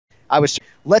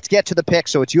Let's get to the pick.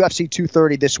 So it's UFC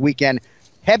 230 this weekend.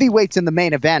 Heavyweights in the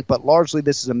main event, but largely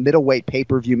this is a middleweight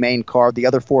pay-per-view main card. The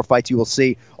other 4 fights you will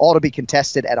see, all to be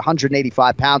contested at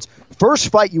 185 pounds.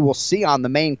 First fight you will see on the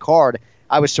main card,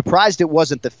 I was surprised it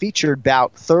wasn't the featured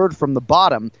bout, third from the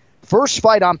bottom. First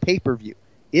fight on pay-per-view,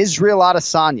 Israel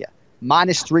Adesanya,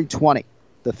 minus 320.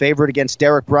 The favorite against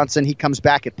Derek Brunson. He comes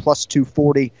back at plus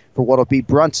 240 for what will be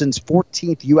Brunson's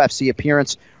 14th UFC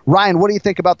appearance. Ryan, what do you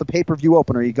think about the pay-per-view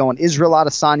opener? Are you going Israel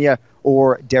Adesanya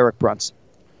or Derek Brunson?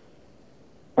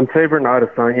 I'm favoring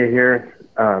Adesanya here.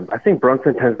 I think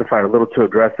Brunson tends to fight a little too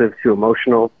aggressive, too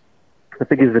emotional. I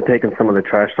think he's been taking some of the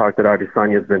trash talk that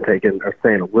Adesanya's been taking, or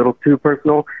saying a little too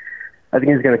personal. I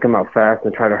think he's going to come out fast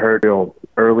and try to hurt Bill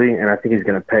early, and I think he's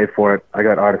going to pay for it. I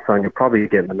got Adesanya probably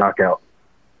getting the knockout.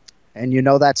 And you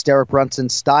know that's Derek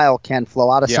Brunson's style, Ken Flo.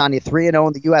 Adesanya 3-0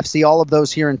 in the UFC, all of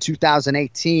those here in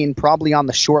 2018, probably on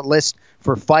the short list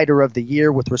for Fighter of the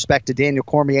Year with respect to Daniel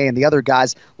Cormier and the other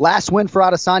guys. Last win for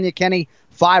Adesanya, Kenny,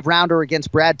 5-rounder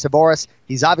against Brad Tavares.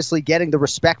 He's obviously getting the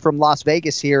respect from Las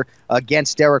Vegas here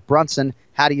against Derek Brunson.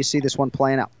 How do you see this one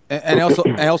playing out? And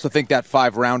I also think that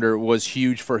 5-rounder was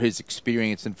huge for his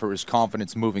experience and for his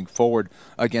confidence moving forward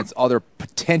against other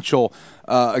potential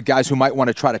guys who might want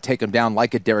to try to take him down,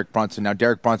 like a Derek Brunson. Now,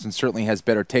 Derek Brunson certainly has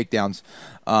better takedowns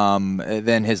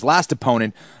than his last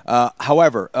opponent.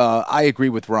 However, I agree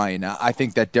with Ryan. I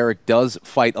think that Derek does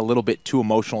fight a little bit too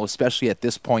emotional, especially at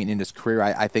this point in his career.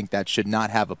 I think that should not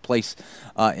have a place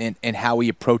in how he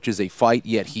approaches a fight,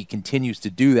 yet he continues to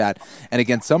do that. And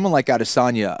against someone like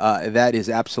Adesanya, that is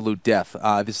absolute death.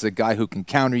 This is a guy who can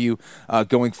counter you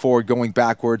going forward, going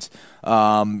backwards.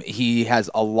 He has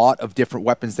a lot of different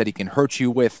weapons that he can hurt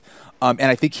you with. And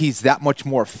I think he's that much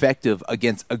more effective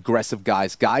against aggressive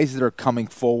guys. Guys that are coming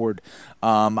forward,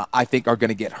 I think, are going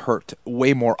to get hurt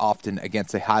way more often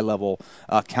against a high-level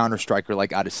counter-striker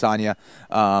like Adesanya.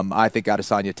 I think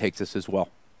Adesanya takes this as well.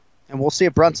 And we'll see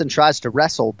if Brunson tries to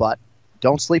wrestle, but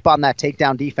don't sleep on that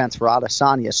takedown defense for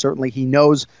Adesanya. Certainly he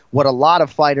knows what a lot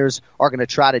of fighters are going to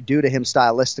try to do to him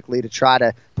stylistically to try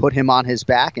to put him on his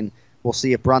back, and we'll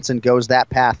see if Brunson goes that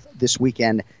path this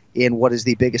weekend in what is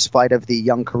the biggest fight of the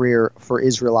young career for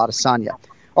Israel Adesanya.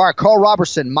 All right, Carl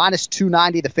Robertson, minus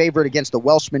 290, the favorite against the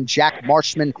Welshman Jack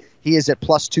Marshman. He is at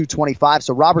plus 225.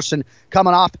 So Robertson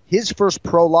coming off his first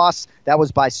pro loss. That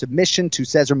was by submission to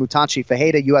Cesar Mutanchi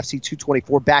Fajeda, UFC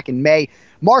 224 back in May.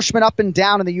 Marshman up and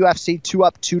down in the UFC, 2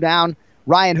 up, 2 down.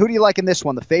 Ryan, who do you like in this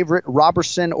one, the favorite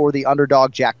Robertson or the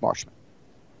underdog Jack Marshman?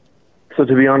 So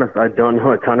to be honest, I don't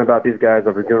know a ton about these guys.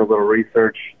 I've been doing a little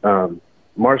research.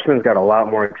 Marshman's got a lot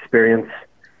more experience.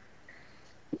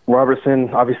 Robertson,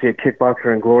 obviously a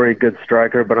kickboxer in glory, good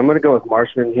striker, but I'm going to go with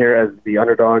Marshman here as the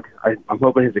underdog. I'm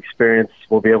hoping his experience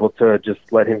will be able to just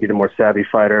let him be the more savvy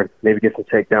fighter, maybe get some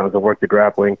takedowns and work the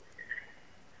grappling.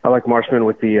 I like Marshman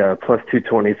with the plus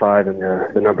 225 and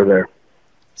the number there.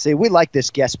 See, we like this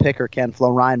guest picker, Ken Flo,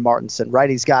 Ryan Martinson, right?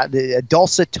 He's got a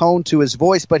dulcet tone to his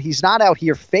voice, but he's not out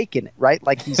here faking it, right?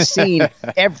 Like he's seen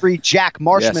every Jack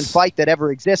Marshman fight that ever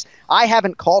exists. I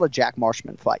haven't called a Jack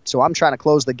Marshman fight, so I'm trying to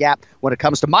close the gap when it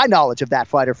comes to my knowledge of that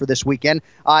fighter for this weekend.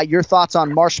 Your thoughts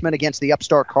on Marshman against the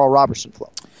upstart Carl Robertson,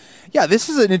 Flo? Yeah, this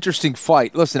is an interesting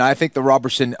fight. Listen, I think the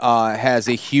Robertson has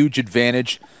a huge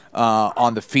advantage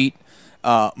on the feet.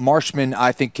 Marshman,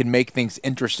 I think, can make things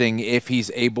interesting if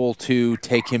he's able to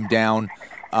take him down.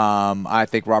 I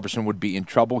think Robertson would be in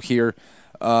trouble here.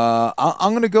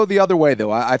 I'm going to go the other way, though.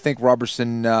 I think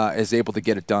Robertson is able to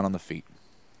get it done on the feet.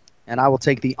 And I will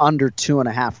take the under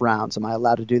 2.5 rounds. Am I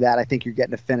allowed to do that? I think you're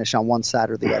getting a finish on one side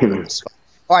or the other in this fight.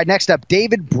 All right, next up,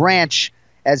 David Branch,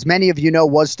 as many of you know,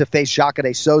 was to face Jacare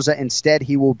de Souza. Instead,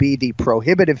 he will be the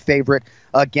prohibitive favorite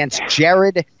against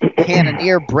Jared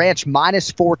Cannonier. Branch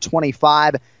minus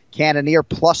 425, Cannonier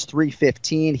plus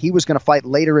 315. He was going to fight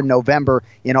later in November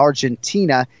in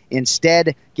Argentina.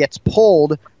 Instead, gets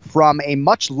pulled from a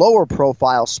much lower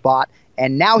profile spot,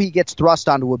 and now he gets thrust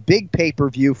onto a big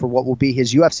pay-per-view for what will be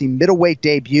his UFC middleweight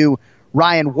debut.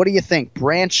 Ryan, what do you think,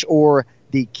 Branch or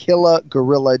the Killa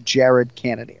Gorilla Jared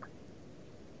Cannonier?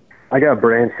 I got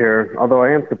Branch here, although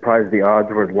I am surprised the odds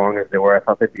were as long as they were. I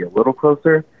thought they'd be a little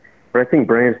closer. But I think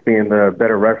Branch, being the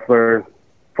better wrestler,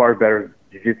 far better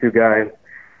jiu-jitsu guy,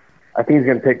 I think he's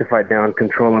going to take the fight down,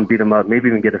 control him, beat him up, maybe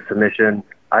even get a submission.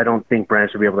 I don't think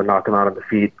Branch will be able to knock him out on the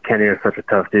feet. Cannonier is such a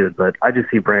tough dude, but I just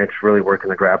see Branch really working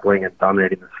the grappling and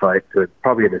dominating this fight, so it's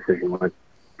probably a decision win.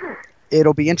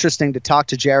 It'll be interesting to talk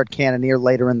to Jared Cannonier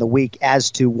later in the week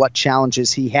as to what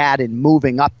challenges he had in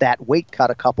moving up that weight cut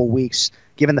a couple weeks,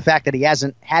 given the fact that he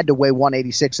hasn't had to weigh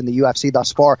 186 in the UFC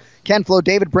thus far. Ken Flo,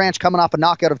 David Branch coming off a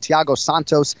knockout of Thiago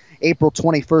Santos April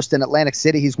 21st in Atlantic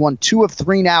City. He's won 2 of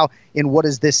 3 now in what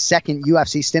is this second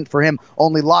UFC stint for him.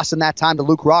 Only lost in that time to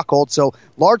Luke Rockhold. So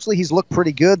largely he's looked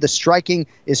pretty good. The striking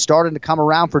is starting to come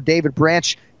around for David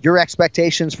Branch. Your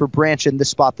expectations for Branch in this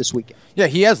spot this weekend? Yeah,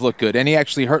 he has looked good, and he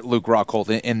actually hurt Luke Rockhold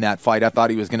in that fight. I thought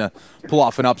he was going to pull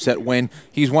off an upset win.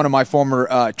 He's one of my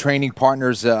former training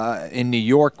partners in New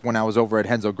York when I was over at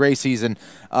Renzo Gracie's. And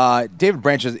David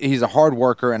Branch, he's a hard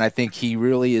worker, and I think he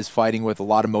really is fighting with a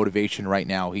lot of motivation right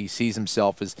now. He sees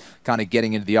himself as kind of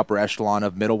getting into the upper echelon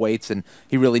of middleweights, and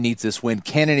he really needs this win.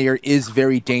 Cannonier is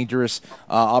very dangerous,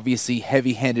 obviously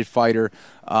heavy-handed fighter,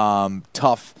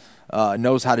 tough.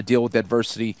 Knows how to deal with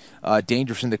adversity,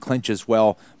 dangerous in the clinch as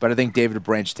well. But I think David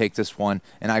Branch takes this one,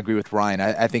 and I agree with Ryan.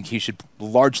 I think he should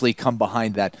largely come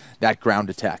behind that ground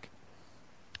attack.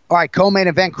 All right, co-main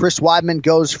event, Chris Weidman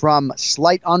goes from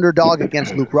slight underdog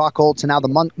against Luke Rockhold to now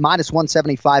the minus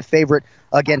 175 favorite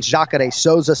against Jacare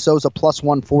Souza. Souza plus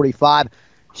 145.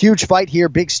 Huge fight here,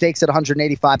 big stakes at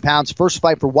 185 pounds. First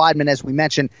fight for Weidman, as we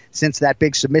mentioned, since that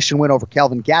big submission win over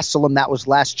Kelvin Gastelum. That was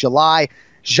last July.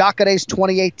 Jacare's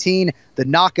 2018, the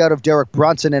knockout of Derek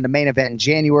Brunson in a main event in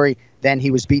January. Then he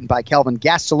was beaten by Kelvin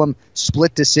Gastelum,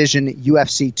 split decision,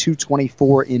 UFC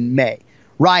 224 in May.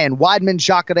 Ryan, Weidman,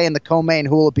 Jacare, and the co-main,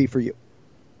 who will it be for you?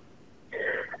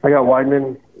 I got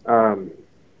Weidman.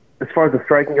 As far as the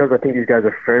striking goes, I think these guys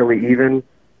are fairly even.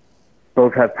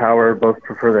 Both have power. Both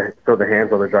prefer to throw the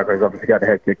hands, although Jacare's obviously got a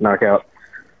head kick knockout.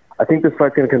 I think this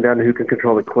fight's going to come down to who can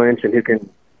control the clinch and who can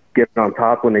get on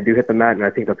top when they do hit the mat, and I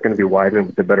think that's going to be Weidman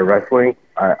with the better wrestling.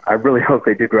 I really hope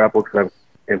they do grapple because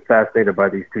I'm fascinated by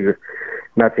these two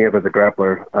matching up as a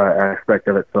grappler aspect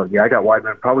of it. So, yeah, I got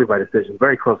Weidman probably by decision.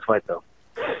 Very close fight, though.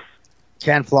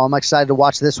 Ken Flo, I'm excited to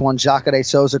watch this one. Jacare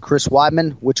Souza, Chris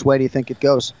Weidman. Which way do you think it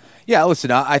goes? Yeah,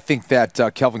 listen, I think that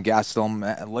Kelvin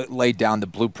Gastelum laid down the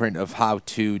blueprint of how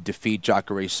to defeat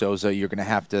Jacare Souza. You're going to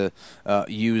have to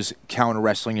use counter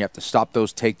wrestling. You have to stop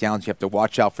those takedowns. You have to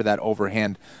watch out for that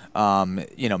overhand.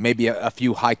 Maybe a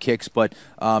few high kicks, but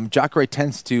Jacare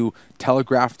tends to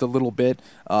telegraph a little bit.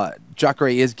 Jacare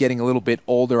is getting a little bit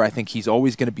older. I think he's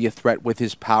always going to be a threat with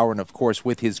his power and, of course,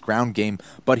 with his ground game,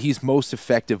 but he's most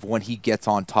effective when he gets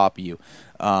on top of you.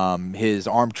 His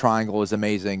arm triangle is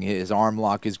amazing. His arm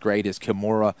lock is great. His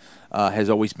Kimura has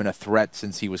always been a threat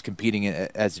since he was competing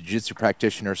as a jiu-jitsu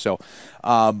practitioner. So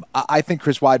I think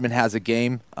Chris Weidman has a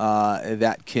game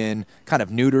that can kind of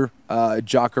neuter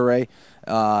Jacare,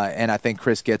 and I think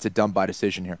Chris gets it done by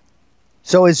decision here.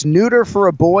 So is neuter for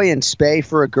a boy and spay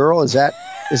for a girl? Is that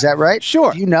right?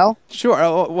 Sure. Do you know?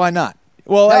 Sure. Why not?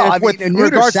 Well, no, in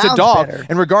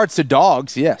regards to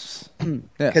dogs, yes.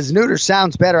 Because neuter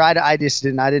sounds better. I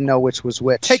didn't know which was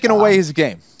which. Taking away his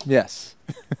game. Yes.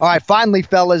 All right, finally,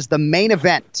 fellas, the main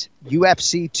event,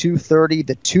 UFC 230,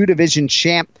 the two-division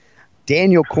champ,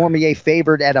 Daniel Cormier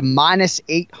favored at a minus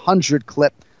 800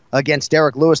 clip against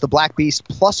Derek Lewis, the Black Beast,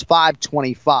 plus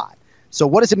 525. So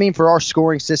what does it mean for our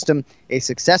scoring system? A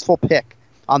successful pick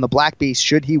on the Black Beast,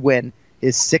 should he win,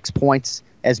 is 6 points,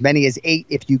 as many as 8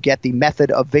 if you get the method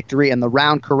of victory and the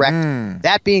round correct.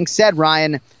 That being said,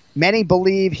 Ryan, many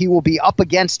believe he will be up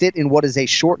against it in what is a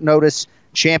short notice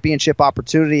championship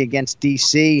opportunity against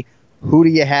DC. Who do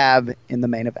you have in the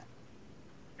main event?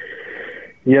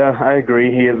 Yeah, I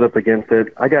agree. He is up against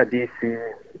it. I got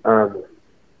DC.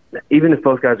 Even if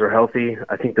both guys are healthy,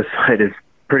 I think this fight is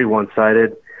pretty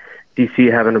one-sided.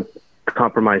 DC having a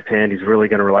compromised hand, he's really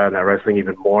going to rely on that wrestling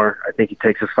even more. I think he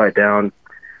takes this fight down,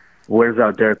 wears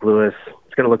out Derek Lewis.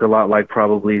 It's going to look a lot like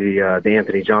probably the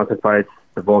Anthony Johnson fights.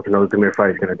 The Volkan Ozdemir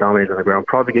fight is going to dominate on the ground.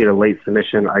 Probably get a late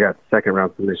submission. I got second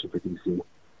round submission for DC.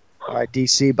 All right,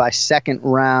 DC by second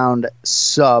round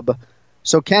sub.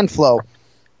 So Ken Flo,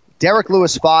 Derek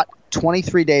Lewis fought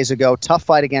 23 days ago. Tough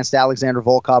fight against Alexander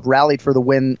Volkov. Rallied for the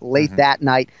win late that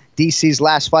night. DC's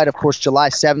last fight, of course, July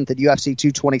 7th at UFC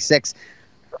 226.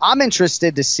 I'm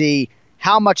interested to see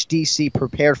how much DC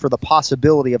prepared for the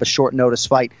possibility of a short notice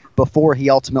fight before he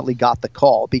ultimately got the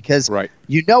call. Because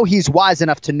you know he's wise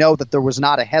enough to know that there was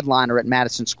not a headliner at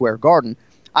Madison Square Garden.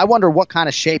 I wonder what kind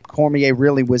of shape Cormier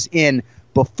really was in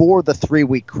before the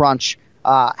 3-week crunch.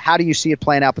 How do you see it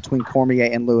playing out between Cormier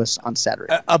and Lewis on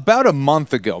Saturday? About a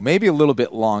month ago, maybe a little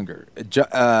bit longer,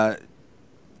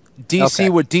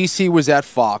 DC was at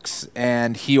Fox,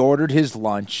 and he ordered his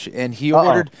lunch, and he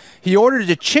ordered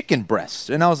a chicken breast,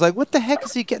 and I was like, "What the heck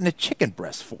is he getting a chicken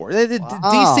breast for?"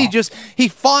 DC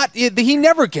he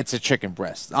never gets a chicken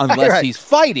breast unless he's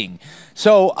fighting.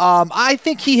 So I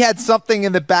think he had something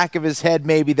in the back of his head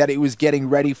maybe that he was getting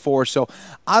ready for. So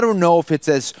I don't know if it's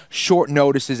as short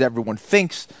notice as everyone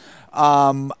thinks.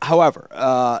 However,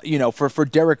 for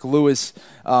Derek Lewis,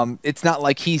 it's not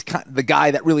like he's the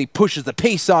guy that really pushes the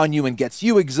pace on you and gets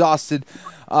you exhausted.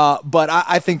 But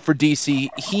I think for DC,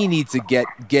 he needs to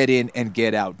get in and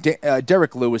get out.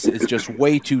 Derek Lewis is just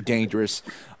way too dangerous.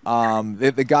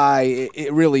 The guy,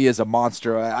 it really is a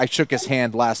monster. I shook his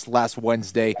hand last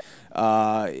Wednesday.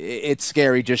 It's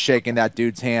scary just shaking that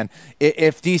dude's hand.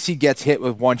 If DC gets hit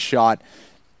with one shot,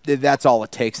 that's all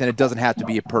it takes, and it doesn't have to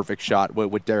be a perfect shot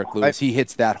with Derek Lewis. He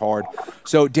hits that hard.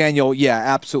 So Daniel,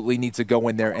 absolutely needs to go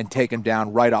in there and take him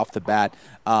down right off the bat.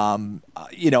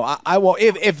 I will.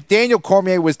 If Daniel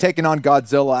Cormier was taking on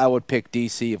Godzilla, I would pick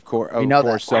DC, of course.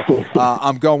 So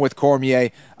I'm going with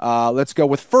Cormier. Let's go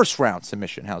with first round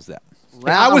submission. How's that?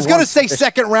 I was going to say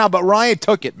second round, but Ryan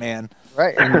took it, man.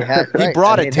 Right, and he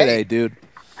brought it today, dude.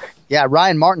 Yeah,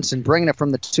 Ryan Martinson bringing it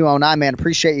from the 209, man.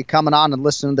 Appreciate you coming on and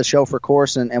listening to the show, for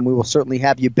course, and we will certainly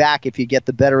have you back if you get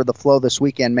the better of the flow this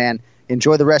weekend, man.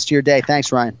 Enjoy the rest of your day.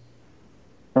 Thanks, Ryan.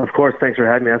 Of course, thanks for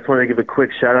having me. I just wanted to give a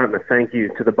quick shout-out and a thank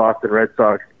you to the Boston Red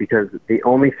Sox, because the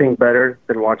only thing better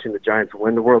than watching the Giants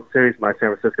win the World Series, my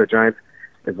San Francisco Giants,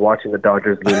 is watching the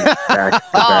Dodgers lose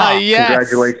back-to-back. Yes.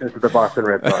 Congratulations to the Boston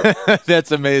Red Sox.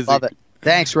 That's amazing. Love it.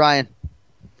 Thanks, Ryan.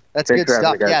 That's good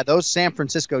stuff. Me, yeah, those San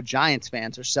Francisco Giants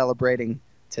fans are celebrating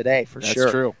today for sure.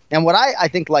 That's true. And what I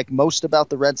think like most about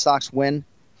the Red Sox win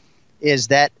is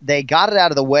that they got it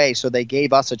out of the way, so they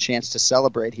gave us a chance to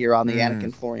celebrate here on the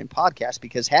Anik Florian podcast,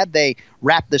 because had they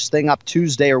wrapped this thing up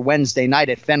Tuesday or Wednesday night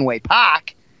at Fenway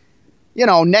Park,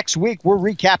 next week we're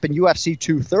recapping UFC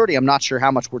 230. I'm not sure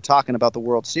how much we're talking about the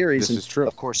World Series. This is true.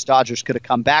 Of course, Dodgers could have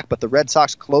come back, but the Red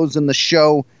Sox closing the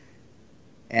show,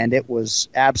 and it was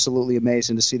absolutely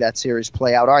amazing to see that series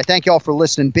play out. All right, thank you all for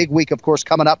listening. Big week, of course,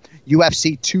 coming up,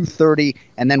 UFC 230,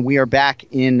 and then we are back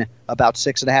in about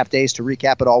 6.5 days to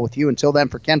recap it all with you. Until then,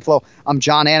 for Ken Flo, I'm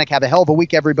John Anik. Have a hell of a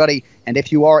week, everybody, and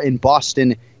if you are in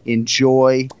Boston,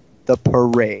 enjoy the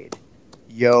parade.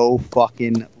 Yo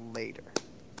fucking later.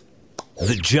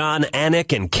 The John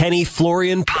Anik and Kenny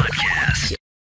Florian Podcast.